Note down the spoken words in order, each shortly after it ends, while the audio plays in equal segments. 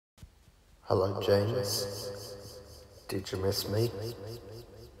Hello, James. Did you miss me?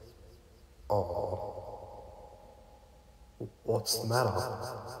 Oh, what's the matter?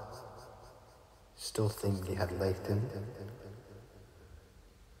 Still think you had Nathan?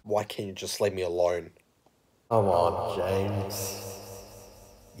 Why can't you just leave me alone? Come on, James.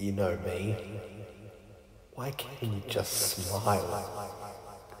 You know me. Why can't you just smile?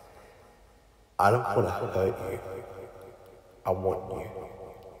 I don't want to hurt you. I want you.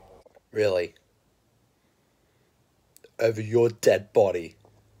 Really? Over your dead body?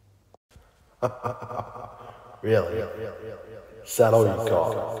 Really? Is that all you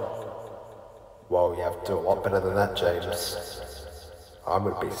got? Well, you have to do a lot better than that, James. I'm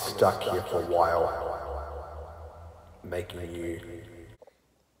gonna be stuck here for a while, making you.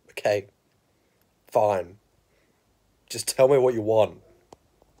 Okay, fine. Just tell me what you want.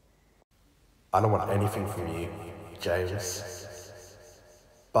 I don't want anything from you, James.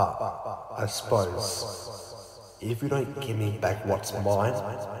 But I suppose if you don't give me back what's mine,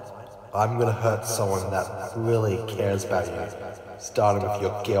 I'm gonna hurt someone that really cares about you, starting with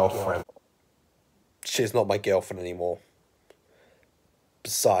your girlfriend. She's not my girlfriend anymore.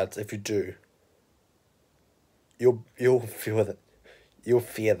 Besides, if you do, you'll feel that. You'll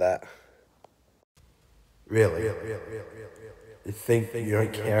fear that. Really? You think you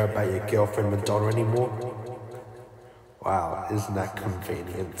don't care about your girlfriend Madonna anymore? Wow, isn't that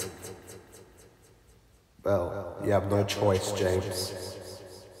convenient? Well, you have no choice, James.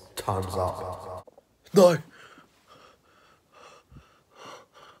 Time's up. No!